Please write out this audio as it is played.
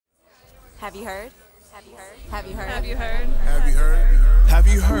Have you heard? Have you heard? Have you heard? Have you heard? Have you heard? Have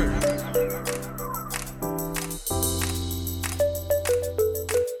you heard?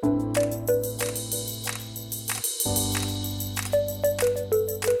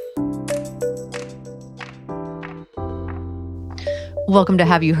 Welcome to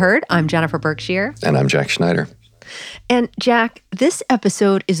Have You Heard? I'm Jennifer Berkshire. And I'm Jack Schneider. And Jack, this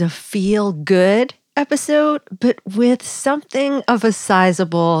episode is a feel-good episode, but with something of a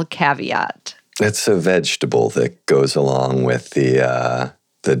sizable caveat. It's a vegetable that goes along with the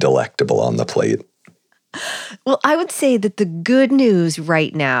delectable on the plate. Well, I would say that the good news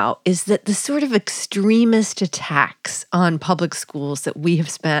right now is that the sort of extremist attacks on public schools that we have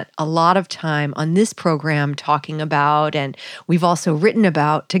spent a lot of time on this program talking about, and we've also written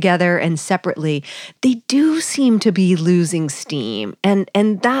about together and separately, they do seem to be losing steam. And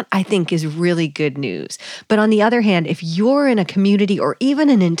that, I think, is really good news. But on the other hand, if you're in a community or even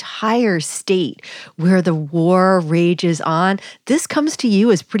an entire state where the war rages on, this comes to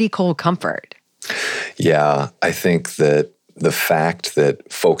you as pretty cold comfort. Yeah, I think that the fact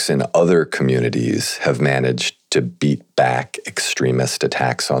that folks in other communities have managed to beat back extremist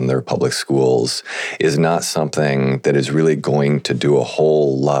attacks on their public schools is not something that is really going to do a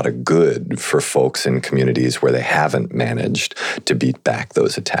whole lot of good for folks in communities where they haven't managed to beat back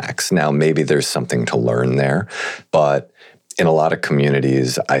those attacks. Now, maybe there's something to learn there, but in a lot of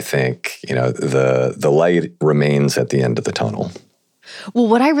communities, I think, the light remains at the end of the tunnel. Well,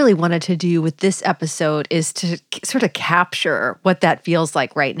 what I really wanted to do with this episode is to sort of capture what that feels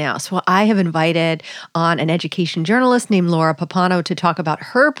like right now. So I have invited on an education journalist named Laura Papano to talk about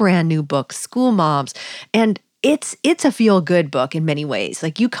her brand new book, School Moms. And it's a feel-good book in many ways.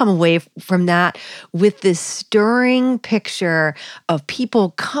 Like, you come away from that with this stirring picture of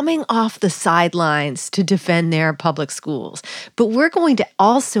people coming off the sidelines to defend their public schools. But we're going to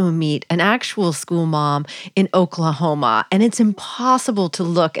also meet an actual school mom in Oklahoma. And it's impossible to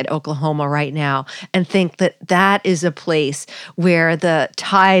look at Oklahoma right now and think that that is a place where the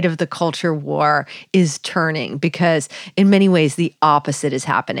tide of the culture war is turning, because in many ways the opposite is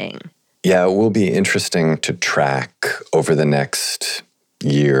happening. Yeah, it will be interesting to track over the next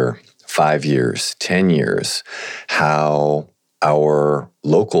year, 5 years, 10 years, how our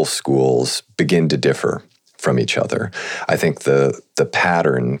local schools begin to differ from each other. I think the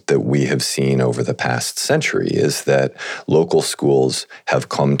pattern that we have seen over the past century is that local schools have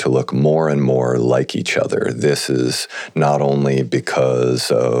come to look more and more like each other. This is not only because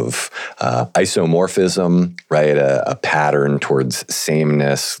of isomorphism, right? A pattern towards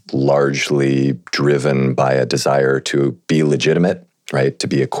sameness, largely driven by a desire to be legitimate, right, to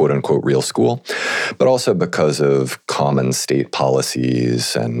be a quote-unquote real school, but also because of common state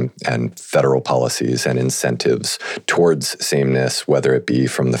policies and federal policies and incentives towards sameness, whether it be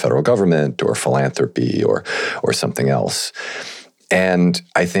from the federal government or philanthropy or something else. And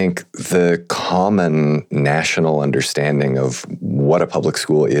I think the common national understanding of what a public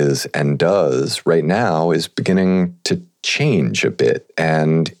school is and does right now is beginning to change a bit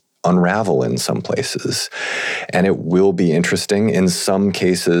and unravel in some places. And it will be interesting. In some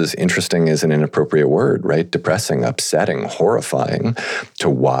cases, interesting is an inappropriate word, right? Depressing, upsetting, horrifying to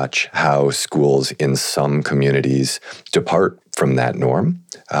watch how schools in some communities depart from that norm.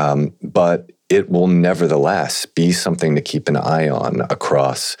 But it will nevertheless be something to keep an eye on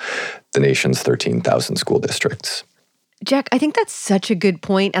across the nation's 13,000 school districts. Jack, I think that's such a good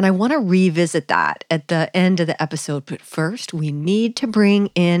point, and I want to revisit that at the end of the episode. But first, we need to bring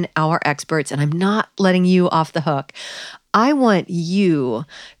in our experts, and I'm not letting you off the hook. I want you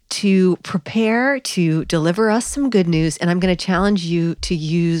to prepare to deliver us some good news, and I'm going to challenge you to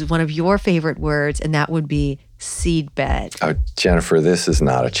use one of your favorite words, and that would be seedbed. Oh, Jennifer, this is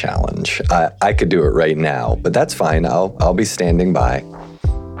not a challenge. I could do it right now, but that's fine. I'll be standing by.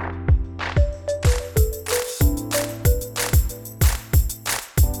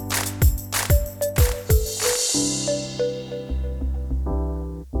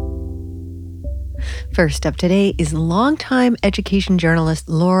 First up today is longtime education journalist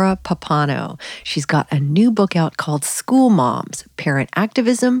Laura Papano. She's got a new book out called School Moms: Parent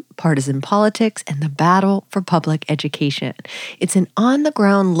Activism, Partisan Politics, and the Battle for Public Education. It's an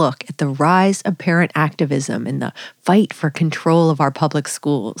on-the-ground look at the rise of parent activism and the fight for control of our public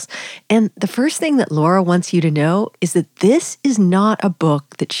schools. And the first thing that Laura wants you to know is that this is not a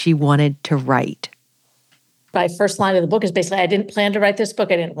book that she wanted to write. My first line of the book is basically, I didn't plan to write this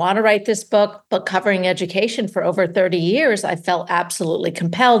book. I didn't want to write this book, but covering education for over 30 years, I felt absolutely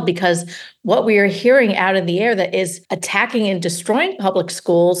compelled, because what we are hearing out in the air that is attacking and destroying public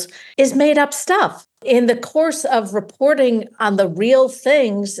schools is made up stuff. In the course of reporting on the real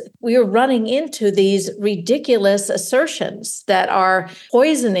things, we are running into these ridiculous assertions that are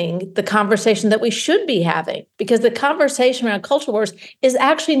poisoning the conversation that we should be having. Because the conversation around culture wars is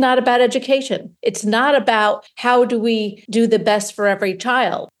actually not about education. It's not about how do we do the best for every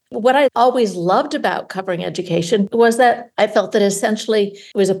child. What I always loved about covering education was that I felt that essentially it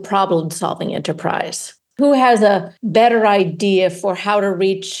was a problem-solving enterprise. Who has a better idea for how to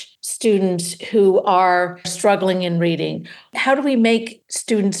reach students who are struggling in reading? How do we make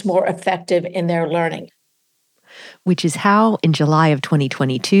students more effective in their learning? Which is how, in July of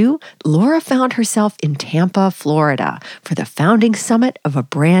 2022, Laura found herself in Tampa, Florida, for the founding summit of a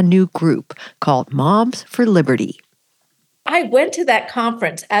brand new group called Moms for Liberty. I went to that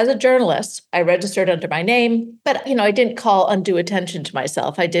conference as a journalist. I registered under my name, but I didn't call undue attention to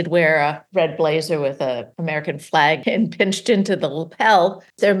myself. I did wear a red blazer with an American flag and pinched into the lapel.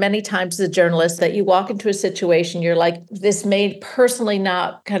 There are many times as a journalist that you walk into a situation, you're like, this may personally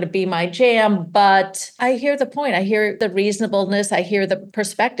not kind of be my jam, but I hear the point. I hear the reasonableness. I hear the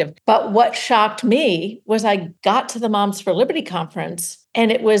perspective. But what shocked me was I got to the Moms for Liberty conference and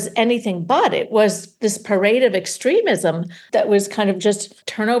it was anything but. It was this parade of extremism that was kind of just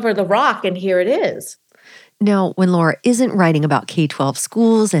turn over the rock and here it is. Now, when Laura isn't writing about K-12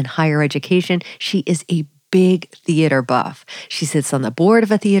 schools and higher education, she is a big theater buff. She sits on the board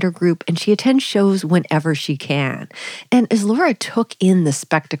of a theater group and she attends shows whenever she can. And as Laura took in the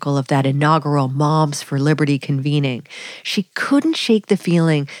spectacle of that inaugural Moms for Liberty convening, she couldn't shake the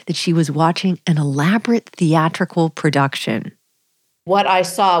feeling that she was watching an elaborate theatrical production. What I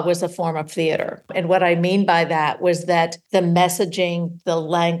saw was a form of theater. And what I mean by that was that the messaging, the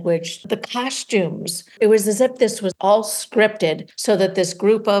language, the costumes, it was as if this was all scripted so that this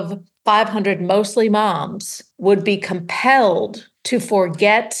group of 500 mostly moms would be compelled to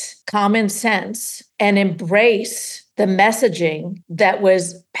forget common sense and embrace the messaging that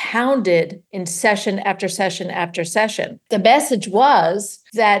was pounded in session after session after session. The message was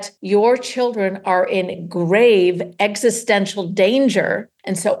that your children are in grave existential danger.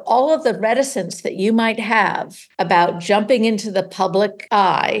 And so all of the reticence that you might have about jumping into the public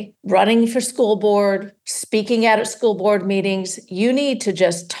eye, running for school board, speaking out at school board meetings, you need to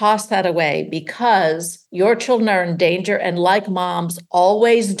just toss that away because your children are in danger. And like moms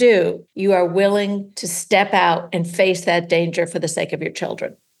always do, you are willing to step out and face that danger for the sake of your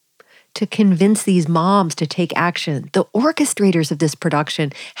children. To convince these moms to take action, the orchestrators of this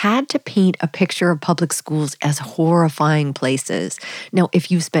production had to paint a picture of public schools as horrifying places. Now,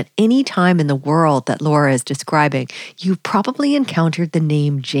 if you've spent any time in the world that Laura is describing, you've probably encountered the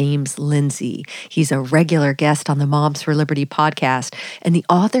name James Lindsay. He's a regular guest on the Moms for Liberty podcast and the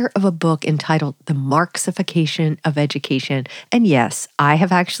author of a book entitled The Marxification of Education. And yes, I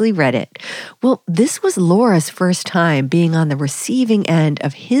have actually read it. Well, this was Laura's first time being on the receiving end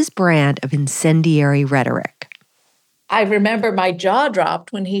of his brand of incendiary rhetoric. I remember my jaw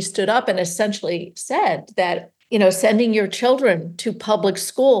dropped when he stood up and essentially said that, sending your children to public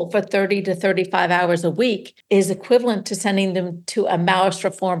school for 30 to 35 hours a week is equivalent to sending them to a Maoist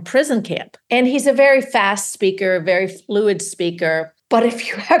reform prison camp. And he's a very fast speaker, very fluid speaker. But if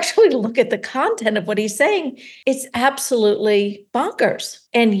you actually look at the content of what he's saying, it's absolutely bonkers.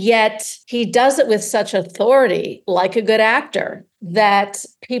 And yet he does it with such authority, like a good actor, that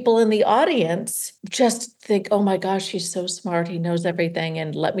people in the audience just think, oh my gosh, he's so smart. He knows everything.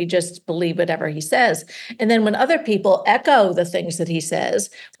 And let me just believe whatever he says. And then when other people echo the things that he says,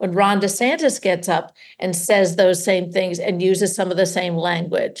 when Ron DeSantis gets up and says those same things and uses some of the same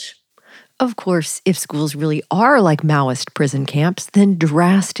language. Of course, if schools really are like Maoist prison camps, then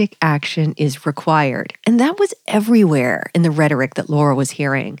drastic action is required. And that was everywhere in the rhetoric that Laura was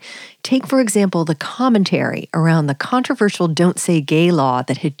hearing. Take, for example, the commentary around the controversial Don't Say Gay law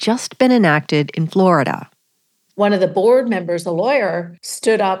that had just been enacted in Florida. One of the board members, a lawyer,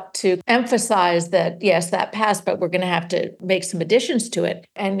 stood up to emphasize that, yes, that passed, but we're going to have to make some additions to it.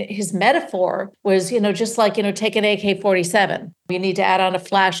 And his metaphor was, just like, take an AK-47. You need to add on a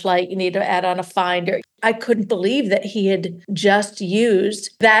flashlight. You need to add on a finder. I couldn't believe that he had just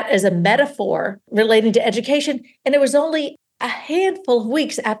used that as a metaphor relating to education. And it was only a handful of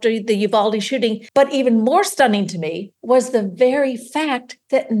weeks after the Uvalde shooting. But even more stunning to me was the very fact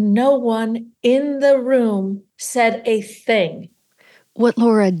that no one in the room said a thing. What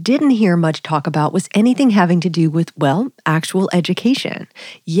Laura didn't hear much talk about was anything having to do with, well, actual education.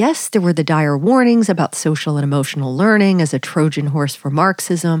 Yes, there were the dire warnings about social and emotional learning as a Trojan horse for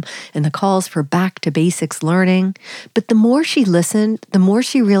Marxism and the calls for back to basics learning. But the more she listened, the more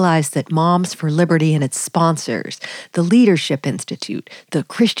she realized that Moms for Liberty and its sponsors, the Leadership Institute, the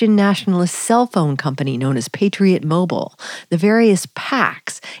Christian nationalist cell phone company known as Patriot Mobile, the various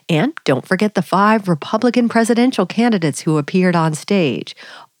PACs, and don't forget the 5 Republican presidential candidates who appeared on stage.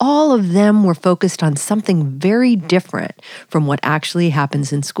 All of them were focused on something very different from what actually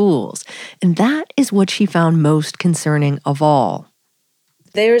happens in schools. And that is what she found most concerning of all.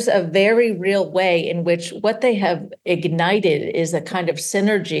 There's a very real way in which what they have ignited is a kind of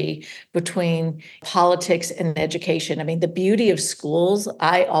synergy between politics and education. I mean, the beauty of schools,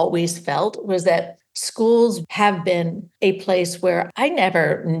 I always felt, was that schools have been a place where I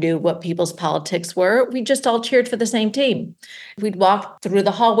never knew what people's politics were. We just all cheered for the same team. We'd walk through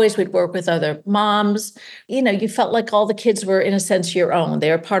the hallways, we'd work with other moms. You felt like all the kids were, in a sense, your own.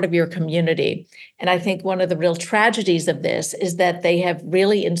 They were part of your community. And I think one of the real tragedies of this is that they have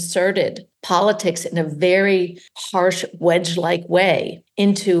really inserted politics in a very harsh, wedge-like way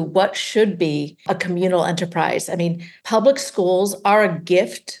into what should be a communal enterprise. I mean, public schools are a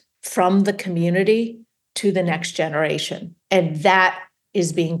gift from the community to the next generation. And that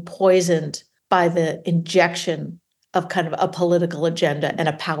is being poisoned by the injection of kind of a political agenda and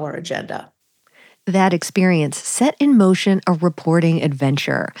a power agenda. That experience set in motion a reporting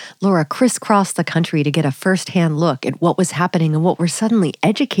adventure. Laura crisscrossed the country to get a firsthand look at what was happening and what were suddenly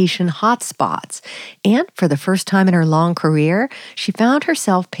education hotspots. And for the first time in her long career, she found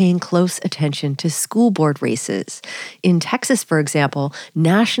herself paying close attention to school board races. In Texas, for example,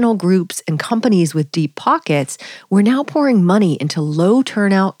 national groups and companies with deep pockets were now pouring money into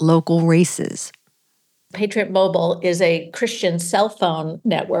low-turnout local races. Patriot Mobile is a Christian cell phone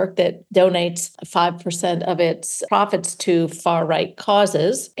network that donates 5% of its profits to far-right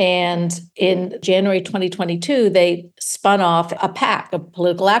causes. And in January 2022, they spun off a PAC, a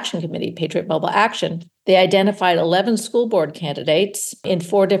political action committee, Patriot Mobile Action. They identified 11 school board candidates in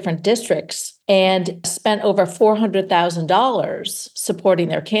 4 different districts and spent over $400,000 supporting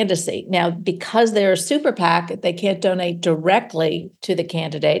their candidacy. Now, because they're a super PAC, they can't donate directly to the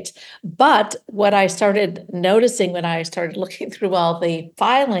candidates. But what I started noticing when I started looking through all the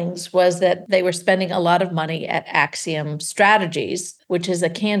filings was that they were spending a lot of money at Axiom Strategies, which is a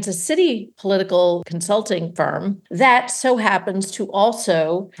Kansas City political consulting firm that so happens to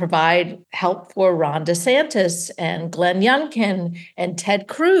also provide help for Ron DeSantis and Glenn Youngkin and Ted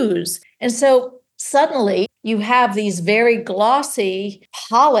Cruz. And so suddenly you have these very glossy,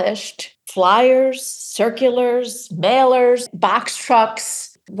 polished flyers, circulars, mailers, box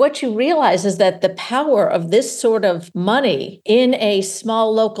trucks. What you realize is that the power of this sort of money in a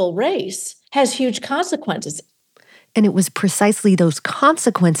small local race has huge consequences. And it was precisely those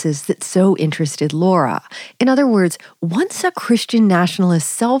consequences that so interested Laura. In other words, once a Christian nationalist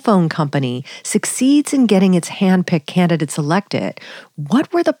cell phone company succeeds in getting its hand-picked candidates elected,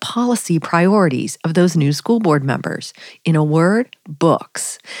 what were the policy priorities of those new school board members? In a word,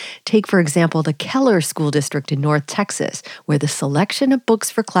 books. Take, for example, the Keller School District in North Texas, where the selection of books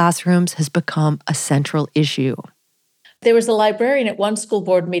for classrooms has become a central issue. There was a librarian at one school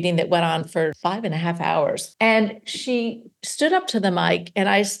board meeting that went on for 5.5 hours, and she stood up to the mic, and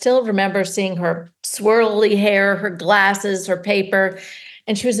I still remember seeing her swirly hair, her glasses, her paper,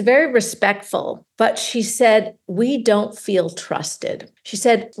 and she was very respectful, but she said, "We don't feel trusted." She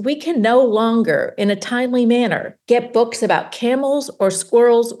said, "We can no longer, in a timely manner, get books about camels or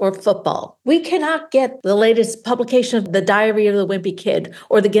squirrels or football. We cannot get the latest publication of the Diary of the Wimpy Kid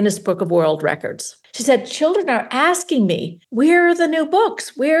or the Guinness Book of World Records." She said, "Children are asking me, where are the new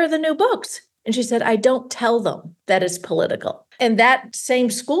books? Where are the new books?" And she said, "I don't tell them that it's political." And that same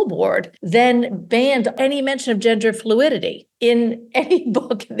school board then banned any mention of gender fluidity in any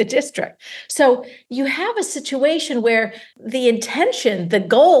book in the district. So you have a situation where the intention, the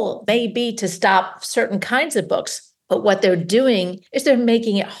goal may be to stop certain kinds of books, but what they're doing is they're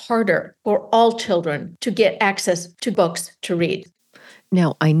making it harder for all children to get access to books to read.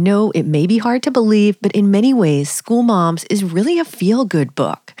 Now, I know it may be hard to believe, but in many ways, School Moms is really a feel-good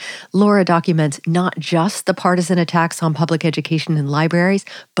book. Laura documents not just the partisan attacks on public education and libraries,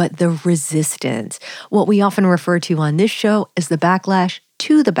 but the resistance, what we often refer to on this show as the backlash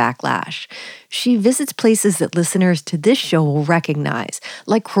to the backlash. She visits places that listeners to this show will recognize,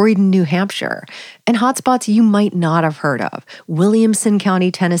 like Croydon, New Hampshire, and hotspots you might not have heard of, Williamson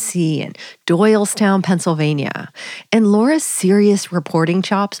County, Tennessee, and Doylestown, Pennsylvania. And Laura's serious reporting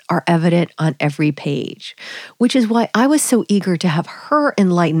chops are evident on every page, which is why I was so eager to have her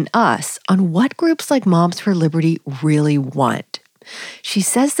enlighten us on what groups like Moms for Liberty really want. She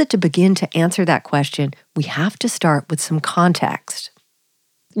says that to begin to answer that question, we have to start with some context.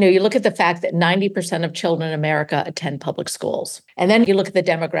 You look at the fact that 90% of children in America attend public schools. And then you look at the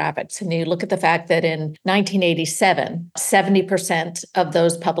demographics and you look at the fact that in 1987, 70% of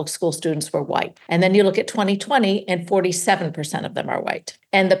those public school students were white. And then you look at 2020 and 47% of them are white.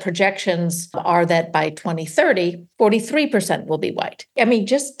 And the projections are that by 2030, 43% will be white. I mean,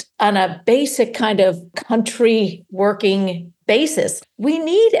 just on a basic kind of country working basis, we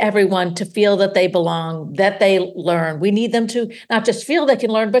need everyone to feel that they belong, that they learn. We need them to not just feel they can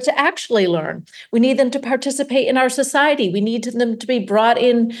learn, but to actually learn. We need them to participate in our society. We need them to be brought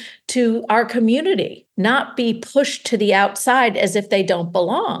in to our community, not be pushed to the outside as if they don't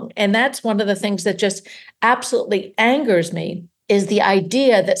belong. And that's one of the things that just absolutely angers me, is the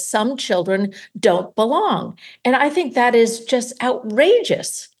idea that some children don't belong. And I think that is just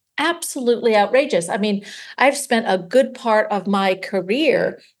outrageous. Absolutely outrageous. I mean, I've spent a good part of my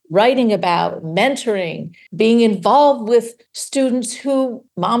career writing about mentoring, being involved with students who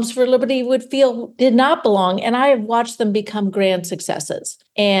Moms for Liberty would feel did not belong. And I have watched them become grand successes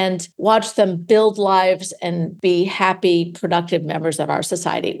and watched them build lives and be happy, productive members of our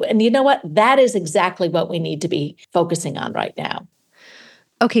society. And you know what? That is exactly what we need to be focusing on right now.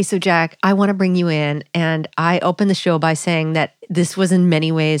 Okay, so Jack, I want to bring you in, and I opened the show by saying that this was in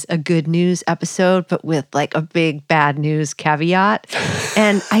many ways a good news episode, but with like a big bad news caveat.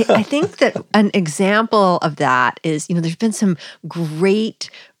 And I think that an example of that is, there's been some great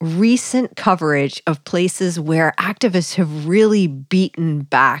recent coverage of places where activists have really beaten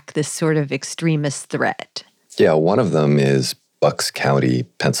back this sort of extremist threat. Yeah, one of them is Bucks County,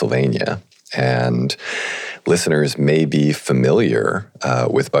 Pennsylvania. And listeners may be familiar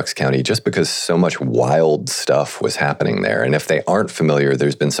with Bucks County just because so much wild stuff was happening there. And if they aren't familiar,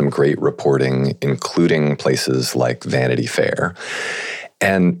 there's been some great reporting, including places like Vanity Fair.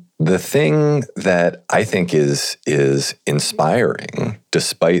 And the thing that I think is inspiring,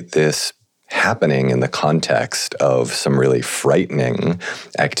 despite this happening in the context of some really frightening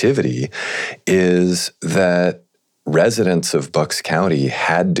activity, is that residents of Bucks County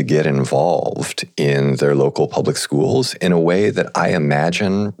had to get involved in their local public schools in a way that I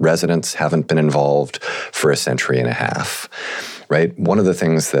imagine residents haven't been involved for a century and a half, right? One of the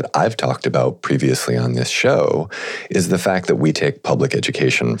things that I've talked about previously on this show is the fact that we take public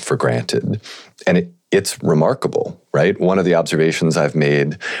education for granted. And it's remarkable, right? One of the observations I've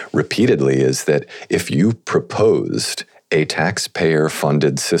made repeatedly is that if you proposed a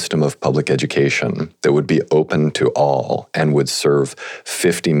taxpayer-funded system of public education that would be open to all and would serve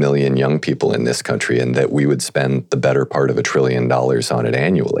 50 million young people in this country, and that we would spend the better part of $1 trillion on it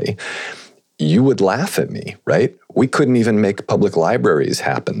annually, you would laugh at me, right? We couldn't even make public libraries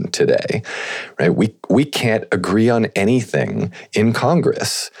happen today, right? We can't agree on anything in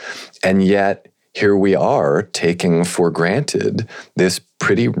Congress. And yet, here we are taking for granted this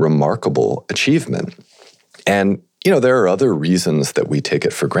pretty remarkable achievement. And there are other reasons that we take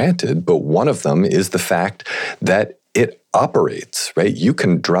it for granted, but one of them is the fact that it operates, right? You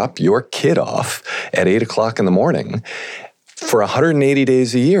can drop your kid off at 8 o'clock in the morning for 180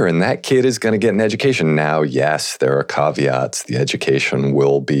 days a year, and that kid is going to get an education. Now, yes, there are caveats. The education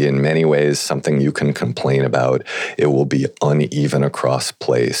will be in many ways something you can complain about. It will be uneven across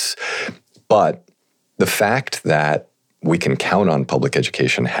place. But the fact that we can count on public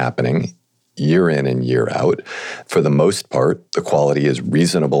education happening year in and year out, for the most part, the quality is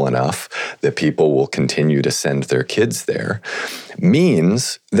reasonable enough that people will continue to send their kids there,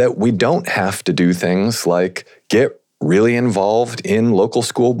 means that we don't have to do things like get really involved in local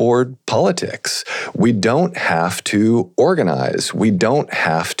school board politics. We don't have to organize. We don't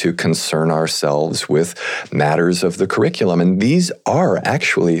have to concern ourselves with matters of the curriculum. And these are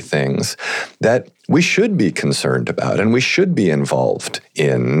actually things that we should be concerned about and we should be involved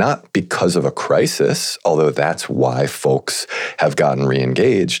in, not because of a crisis, although that's why folks have gotten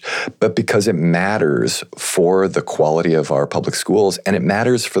re-engaged, but because it matters for the quality of our public schools and it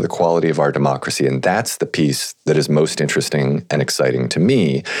matters for the quality of our democracy. And that's the piece that is most interesting and exciting to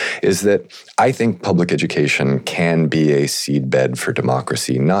me, is that I think public education can be a seedbed for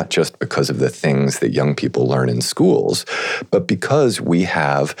democracy, not just because of the things that young people learn in schools, but because we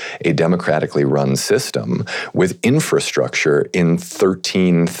have a democratically run system with infrastructure in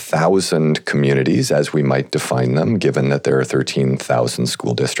 13,000 communities, as we might define them, given that there are 13,000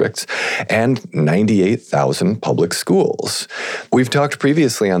 school districts, and 98,000 public schools. We've talked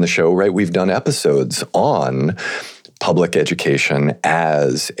previously on the show, right? We've done episodes on public education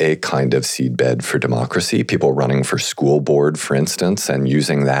as a kind of seedbed for democracy, people running for school board, for instance, and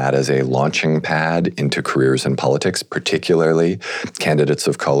using that as a launching pad into careers in politics, particularly candidates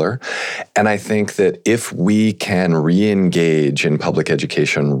of color. And I think that if we can re-engage in public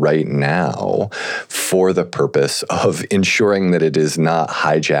education right now for the purpose of ensuring that it is not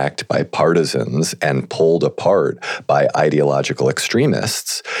hijacked by partisans and pulled apart by ideological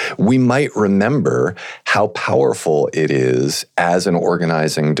extremists, we might remember how powerful it is as an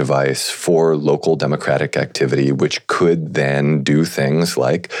organizing device for local democratic activity, which could then do things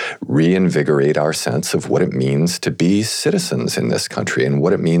like reinvigorate our sense of what it means to be citizens in this country and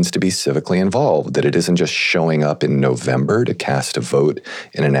what it means to be civically involved, that it isn't just showing up in November to cast a vote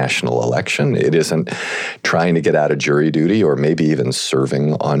in a national election. It isn't trying to get out of jury duty or maybe even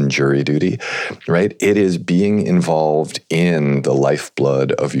serving on jury duty, right? It is being involved in the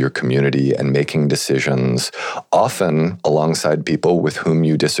lifeblood of your community and making decisions, often alongside people with whom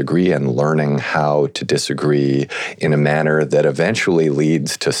you disagree, and learning how to disagree in a manner that eventually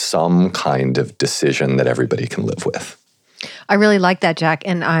leads to some kind of decision that everybody can live with. I really like that, Jack.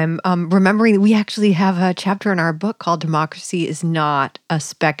 And I'm remembering that we actually have a chapter in our book called Democracy is Not a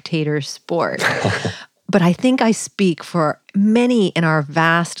Spectator Sport. But I think I speak for many in our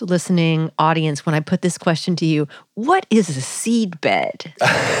vast listening audience when I put this question to you. What is a seedbed?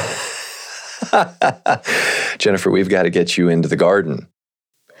 Jennifer, we've got to get you into the garden.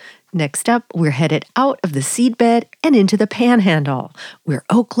 Next up, we're headed out of the seedbed and into the Panhandle. We're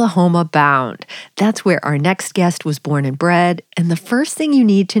Oklahoma bound. That's where our next guest was born and bred. And the first thing you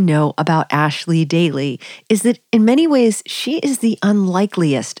need to know about Ashley Daly is that in many ways, she is the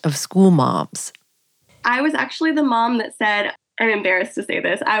unlikeliest of school moms. I was actually the mom that said, I'm embarrassed to say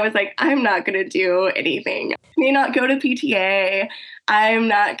this, I was like, I'm not going to do anything. I may not go to PTA. I'm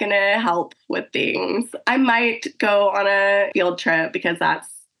not going to help with things. I might go on a field trip because that's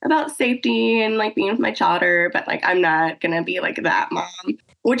about safety and like being with my daughter, but like I'm not going to be like that mom,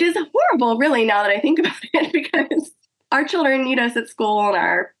 which is horrible really now that I think about it, because our children need us at school and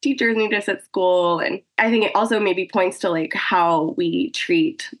our teachers need us at school. And I think it also maybe points to like how we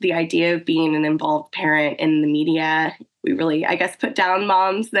treat the idea of being an involved parent in the media. We really, I guess, put down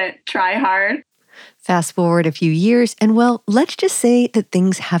moms that try hard. Fast forward a few years, and well, let's just say that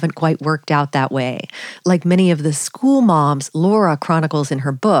things haven't quite worked out that way. Like many of the school moms Laura chronicles in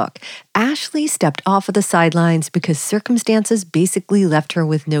her book, Ashley stepped off of the sidelines because circumstances basically left her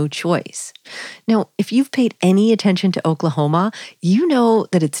with no choice. Now, if you've paid any attention to Oklahoma, you know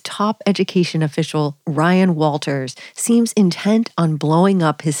that its top education official, Ryan Walters, seems intent on blowing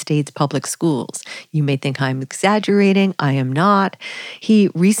up his state's public schools. You may think I'm exaggerating. I am not. He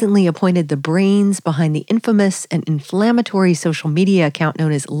recently appointed the brains behind the infamous and inflammatory social media account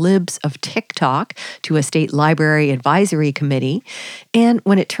known as Libs of TikTok to a state library advisory committee. And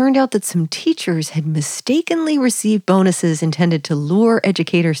when it turned out that some teachers had mistakenly received bonuses intended to lure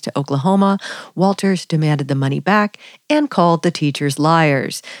educators to Oklahoma, Walters demanded the money back and called the teachers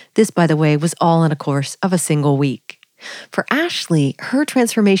liars. This, by the way, was all in a course of a single week. For Ashley, her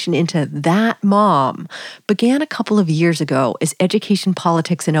transformation into that mom began a couple of years ago as education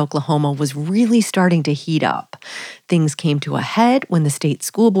politics in Oklahoma was really starting to heat up. Things came to a head when the state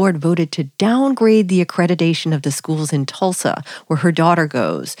school board voted to downgrade the accreditation of the schools in Tulsa, where her daughter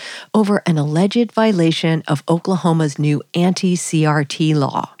goes, over an alleged violation of Oklahoma's new anti-CRT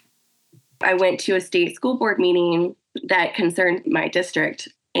law. I went to a state school board meeting that concerned my district,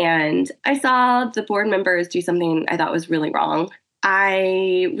 and I saw the board members do something I thought was really wrong.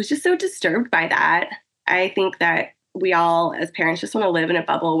 I was just so disturbed by that. I think that we all, as parents, just want to live in a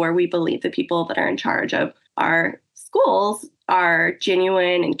bubble where we believe the people that are in charge of our schools are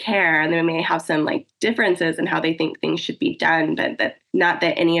genuine and care, and they may have some like differences in how they think things should be done, but that not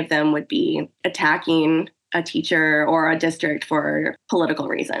that any of them would be attacking a teacher or a district for political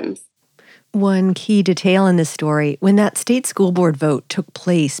reasons. One key detail in this story, when that state school board vote took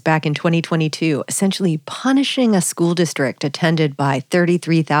place back in 2022, essentially punishing a school district attended by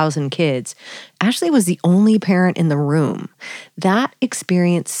 33,000 kids, Ashley was the only parent in the room. That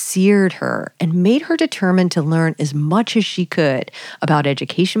experience seared her and made her determined to learn as much as she could about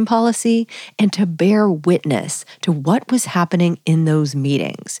education policy and to bear witness to what was happening in those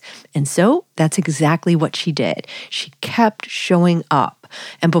meetings. And so that's exactly what she did. She kept showing up.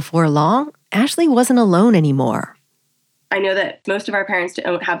 And before long, Ashley wasn't alone anymore. I know that most of our parents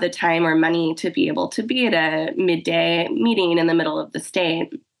don't have the time or money to be able to be at a midday meeting in the middle of the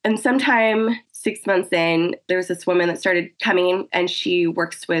state. And sometime 6 months in, there's this woman that started coming, and she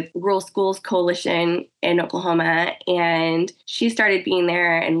works with Rural Schools Coalition in Oklahoma. And she started being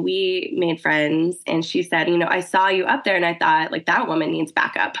there, and we made friends. And she said, I saw you up there, and I thought, like, that woman needs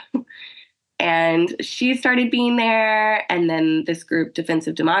backup. And she started being there. And then this group,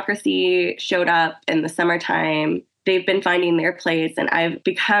 Defensive Democracy, showed up in the summertime. They've been finding their place, and I've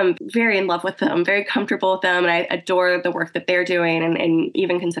become very in love with them, very comfortable with them, and I adore the work that they're doing, and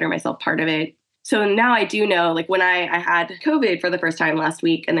even consider myself part of it. So now I do know, like, when I had COVID for the first time last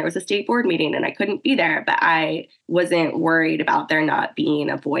week, and there was a state board meeting and I couldn't be there, but I wasn't worried about there not being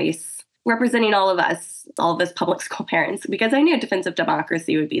a voice representing all of us public school parents, because I knew Defensive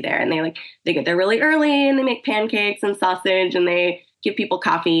Democracy would be there. And they get there really early, and they make pancakes and sausage, and they give people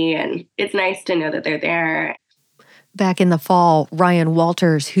coffee, and it's nice to know that they're there. Back in the fall, Ryan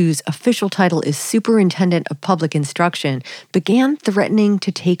Walters, whose official title is Superintendent of Public Instruction, began threatening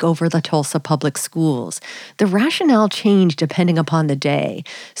to take over the Tulsa public schools. The rationale changed depending upon the day.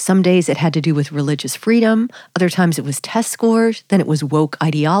 Some days it had to do with religious freedom, other times it was test scores, then it was woke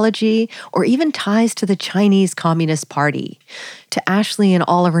ideology, or even ties to the Chinese Communist Party. To Ashley and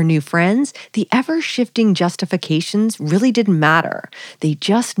all of her new friends, the ever-shifting justifications really didn't matter. They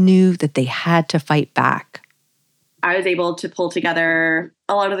just knew that they had to fight back. I was able to pull together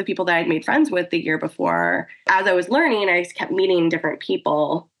a lot of the people that I'd made friends with the year before. As I was learning, I just kept meeting different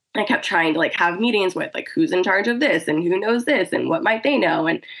people. I kept trying to have meetings with who's in charge of this and who knows this and what might they know.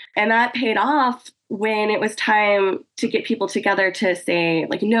 And that paid off when it was time to get people together to say,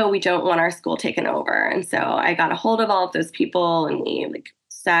 no, we don't want our school taken over. And so I got a hold of all of those people, and we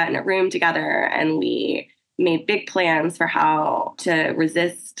sat in a room together, and we made big plans for how to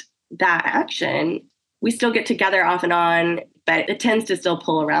resist that action. We still get together off and on, but it tends to still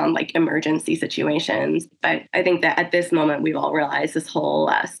pull around emergency situations. But I think that at this moment, we've all realized this whole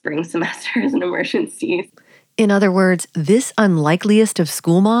spring semester is an emergency. In other words, this unlikeliest of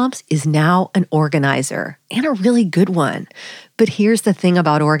school moms is now an organizer, and a really good one. But here's the thing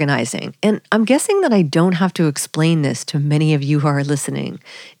about organizing, and I'm guessing that I don't have to explain this to many of you who are listening.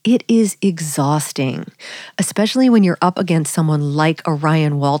 It is exhausting, especially when you're up against someone like a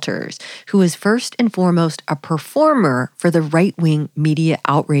Ryan Walters, who is first and foremost a performer for the right-wing media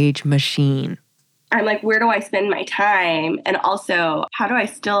outrage machine. I'm like, where do I spend my time? And also, how do I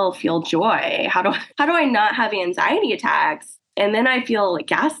still feel joy? How do I not have anxiety attacks? And then I feel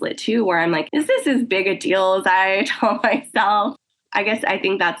gaslit too, where I'm like, is this as big a deal as I tell myself? I guess I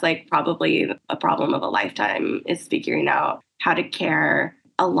think that's probably a problem of a lifetime, is figuring out how to care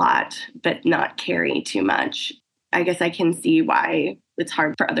a lot, but not carry too much. I guess I can see why it's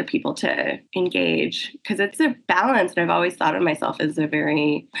hard for other people to engage, because it's a balance. And I've always thought of myself as a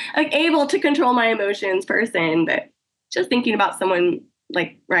very able to control my emotions person. But just thinking about someone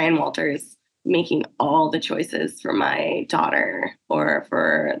like Ryan Walters making all the choices for my daughter or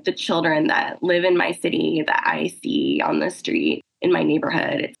for the children that live in my city that I see on the street in my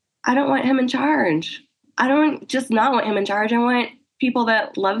neighborhood, I don't want him in charge. I don't just not want him in charge. I want people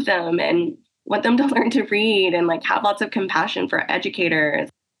that love them and want them to learn to read and have lots of compassion for educators.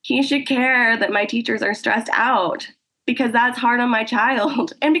 He should care that my teachers are stressed out, because that's hard on my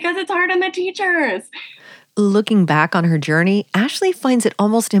child and because it's hard on the teachers. Looking back on her journey, Ashley finds it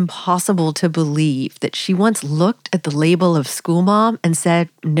almost impossible to believe that she once looked at the label of school mom and said,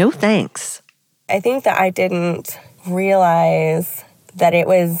 no thanks. I think that I didn't realize that it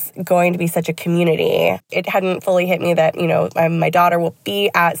was going to be such a community. It hadn't fully hit me that, my daughter will be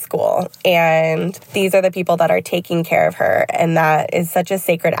at school, and these are the people that are taking care of her. And that is such a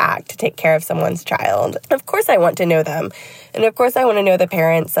sacred act, to take care of someone's child. Of course, I want to know them. And of course, I want to know the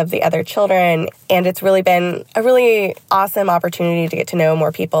parents of the other children. And it's really been a really awesome opportunity to get to know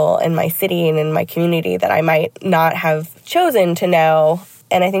more people in my city and in my community that I might not have chosen to know.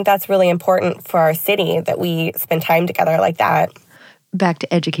 And I think that's really important for our city, that we spend time together like that. Back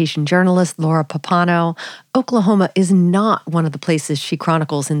to education journalist Laura Papano, Oklahoma is not one of the places she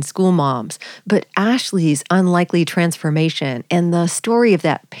chronicles in School Moms, but Ashley's unlikely transformation and the story of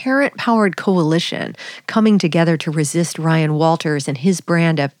that parent-powered coalition coming together to resist Ryan Walters and his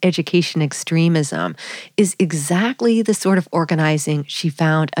brand of education extremism is exactly the sort of organizing she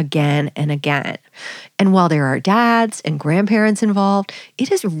found again and again. And while there are dads and grandparents involved, it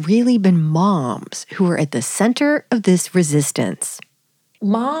has really been moms who are at the center of this resistance.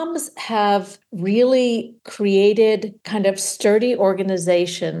 Moms have really created kind of sturdy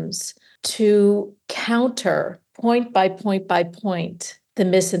organizations to counter point by point by point the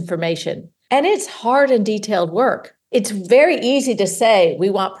misinformation. And it's hard and detailed work. It's very easy to say we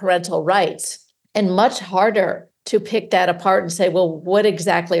want parental rights and much harder to pick that apart and say, well, what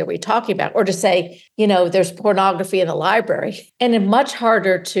exactly are we talking about? Or to say, there's pornography in the library. And much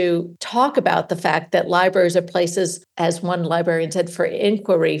harder to talk about the fact that libraries are places, as one librarian said, for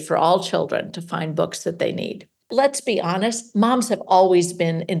inquiry for all children to find books that they need. Let's be honest, moms have always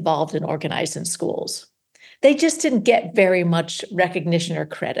been involved in organizing schools. They just didn't get very much recognition or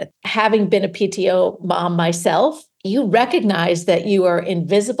credit. Having been a PTO mom myself, you recognize that you are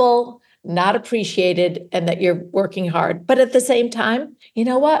invisible, not appreciated, and that you're working hard. But at the same time, you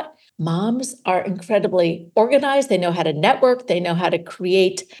know what? Moms are incredibly organized. They know how to network. They know how to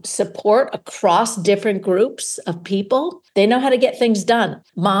create support across different groups of people. They know how to get things done.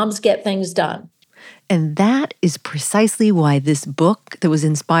 Moms get things done. And that is precisely why this book that was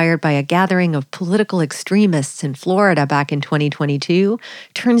inspired by a gathering of political extremists in Florida back in 2022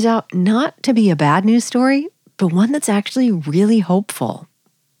 turns out not to be a bad news story, but one that's actually really hopeful.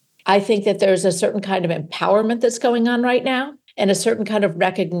 I think that there's a certain kind of empowerment that's going on right now and a certain kind of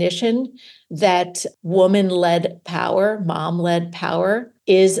recognition that woman-led power, mom-led power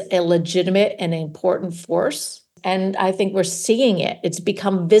is a legitimate and important force. And I think we're seeing it. It's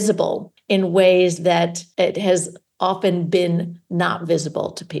become visible in ways that it has often been not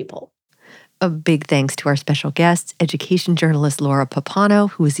visible to people. A big thanks to our special guest, education journalist Laura Papano,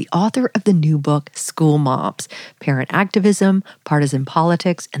 who is the author of the new book, School Moms, Parent Activism, Partisan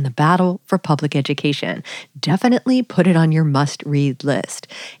Politics, and the Battle for Public Education. Definitely put it on your must-read list.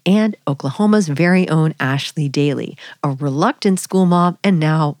 And Oklahoma's very own Ashley Daly, a reluctant school mom and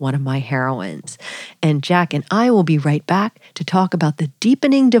now one of my heroines. And Jack and I will be right back to talk about the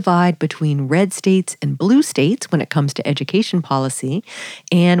deepening divide between red states and blue states when it comes to education policy.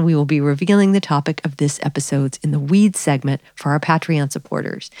 And we will be revealing the topic of this episode's In the Weeds segment for our Patreon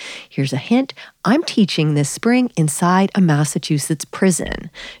supporters. Here's a hint. I'm teaching this spring inside a Massachusetts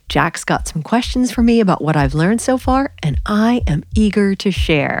prison. Jack's got some questions for me about what I've learned so far, and I am eager to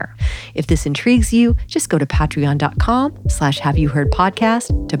share. If this intrigues you, just go to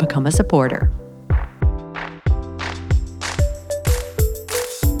patreon.com/haveyouheardpodcast to become a supporter.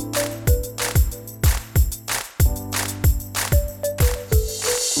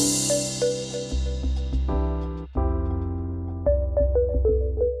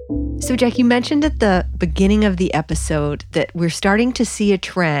 So, Jack, you mentioned at the beginning of the episode that we're starting to see a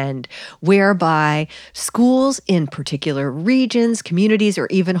trend whereby schools in particular regions, communities, or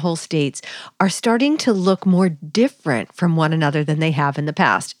even whole states are starting to look more different from one another than they have in the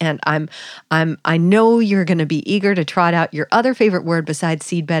past. And I know you're going to be eager to trot out your other favorite word besides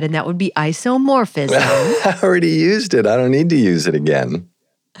seedbed, and that would be isomorphism. I already used it. I don't need to use it again.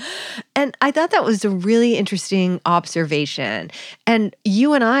 And I thought that was a really interesting observation. And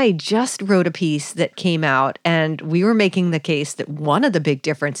you and I just wrote a piece that came out, and we were making the case that one of the big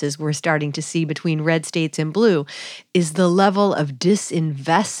differences we're starting to see between red states and blue is the level of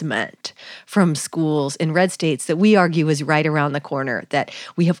disinvestment from schools in red states that we argue is right around the corner. That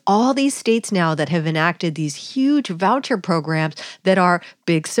we have all these states now that have enacted these huge voucher programs that are,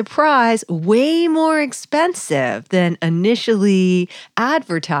 big surprise, way more expensive than initially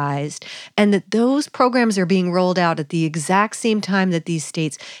advertised, and that those programs are being rolled out at the exact same time that these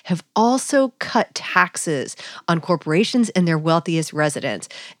states have also cut taxes on corporations and their wealthiest residents.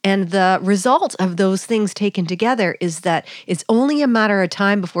 And the result of those things taken together is that it's only a matter of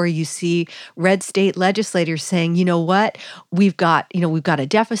time before you see red state legislators saying, you know what, we've got a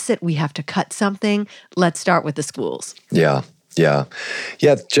deficit, we have to cut something, let's start with the schools. Yeah.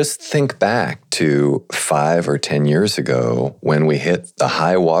 Just think back to 5 or 10 years ago when we hit the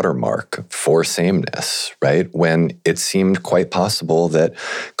high water mark for sameness, right? When it seemed quite possible that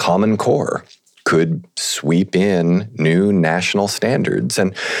Common Core could sweep in new national standards.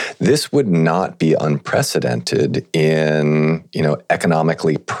 And this would not be unprecedented in,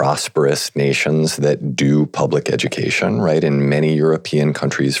 economically prosperous nations that do public education, right? In many European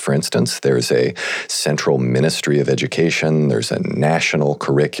countries, for instance, there's a central ministry of education, there's a national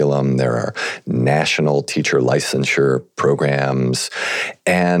curriculum, there are national teacher licensure programs,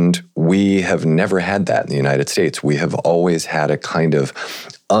 and we have never had that in the United States. We have always had a kind of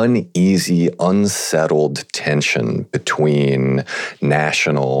uneasy, unsettled tension between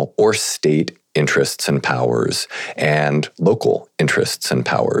national or state interests and powers and local interests and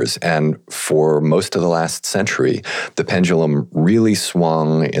powers. And for most of the last century, the pendulum really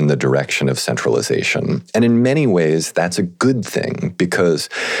swung in the direction of centralization. And in many ways, that's a good thing, because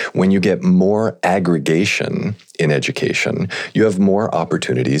when you get more aggregation in education, you have more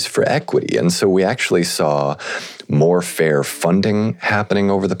opportunities for equity. And so we actually saw more fair funding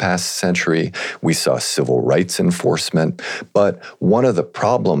happening over the past century. We saw civil rights enforcement. But one of the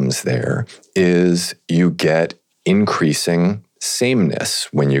problems there is you get increasing sameness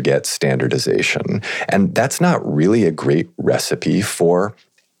when you get standardization. And that's not really a great recipe for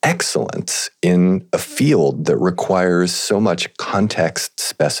excellence in a field that requires so much context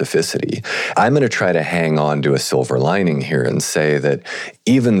specificity. I'm going to try to hang on to a silver lining here and say that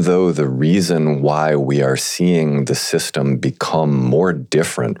even though the reason why we are seeing the system become more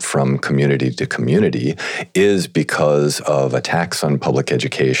different from community to community is because of attacks on public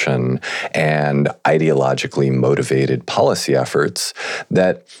education and ideologically motivated policy efforts,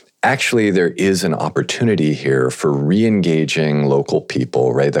 that actually, there is an opportunity here for re-engaging local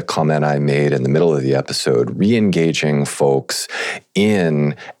people, right? The comment I made in the middle of the episode, re-engaging folks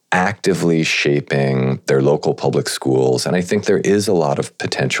in actively shaping their local public schools. And I think there is a lot of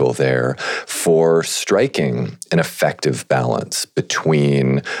potential there for striking an effective balance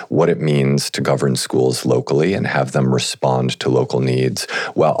between what it means to govern schools locally and have them respond to local needs,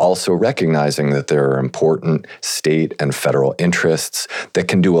 while also recognizing that there are important state and federal interests that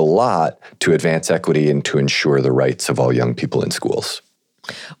can do a lot to advance equity and to ensure the rights of all young people in schools.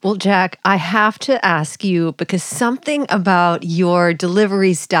 Well, Jack, I have to ask you, because something about your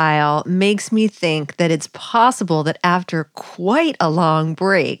delivery style makes me think that it's possible that after quite a long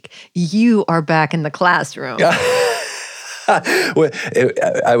break, you are back in the classroom.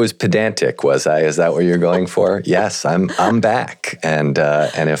 I was pedantic, was I? Is that what you're going for? Yes, I'm back, and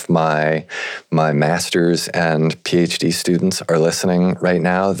if my master's and PhD students are listening right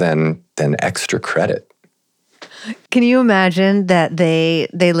now, then extra credit. Can you imagine that they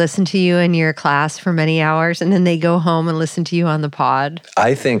listen to you in your class for many hours and then they go home and listen to you on the pod?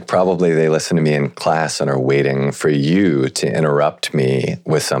 I think probably they listen to me in class and are waiting for you to interrupt me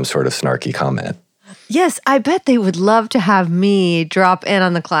with some sort of snarky comment. Yes, I bet they would love to have me drop in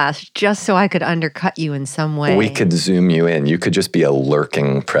on the class just so I could undercut you in some way. We could zoom you in. You could just be a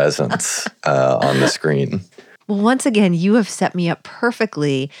lurking presence on the screen. Well, once again, you have set me up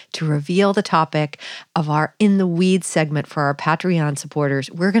perfectly to reveal the topic of our In the Weeds segment for our Patreon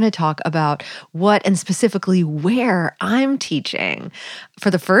supporters. We're going to talk about what and specifically where I'm teaching. For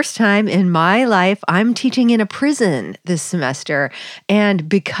the first time in my life, I'm teaching in a prison this semester. And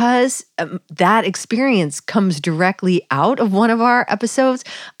because that experience comes directly out of one of our episodes,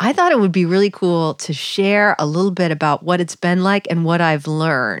 I thought it would be really cool to share a little bit about what it's been like and what I've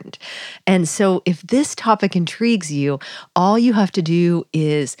learned. And so if this topic intrigues you, all you have to do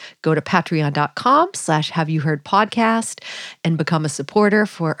is go to patreon.com/haveyouheardpodcast and become a supporter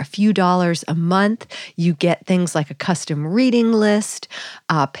for a few dollars a month. You get things like a custom reading list,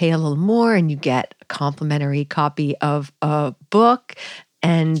 pay a little more, and you get a complimentary copy of a book.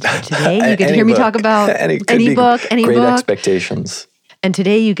 And today you get to hear me talk about any book. Great Expectations. And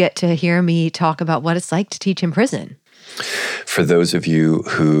today you get to hear me talk about what it's like to teach in prison. For those of you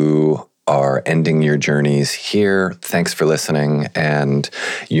who are ending your journeys here, thanks for listening. And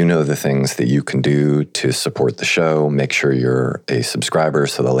you know the things that you can do to support the show. Make sure you're a subscriber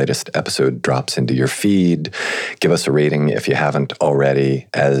so the latest episode drops into your feed. Give us a rating if you haven't already.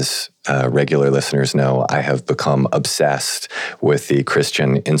 As regular listeners know, I have become obsessed with the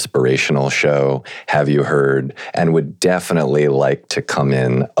Christian inspirational show, Have You Heard? And would definitely like to come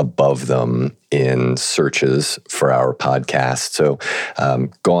in above them in searches for our podcast. So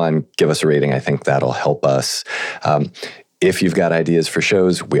go on, give us a rating. I think that'll help us. If you've got ideas for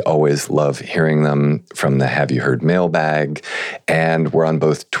shows, we always love hearing them from the Have You Heard mailbag. And we're on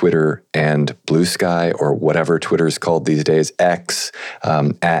both Twitter and Blue Sky, or whatever Twitter's called these days, X,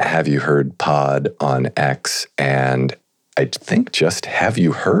 at Have You Heard Pod on X, and I think just Have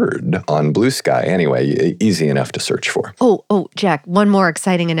You Heard on Blue Sky. Anyway, easy enough to search for. Oh, Jack, one more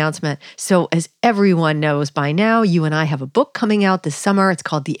exciting announcement. So as everyone knows by now, you and I have a book coming out this summer. It's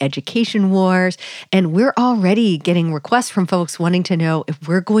called The Education Wars. And we're already getting requests from folks wanting to know if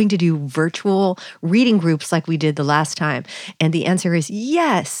we're going to do virtual reading groups like we did the last time. And the answer is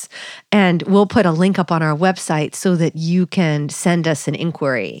yes. And we'll put a link up on our website so that you can send us an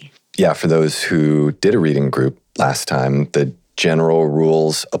inquiry. Yeah, for those who did a reading group last time, the general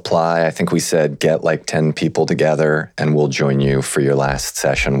rules apply. I think we said get like 10 people together and we'll join you for your last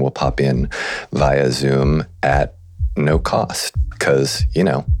session. We'll pop in via Zoom at no cost because,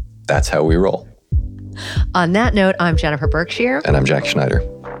 that's how we roll. On that note, I'm Jennifer Berkshire. And I'm Jack Schneider.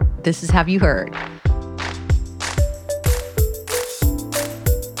 This is Have You Heard?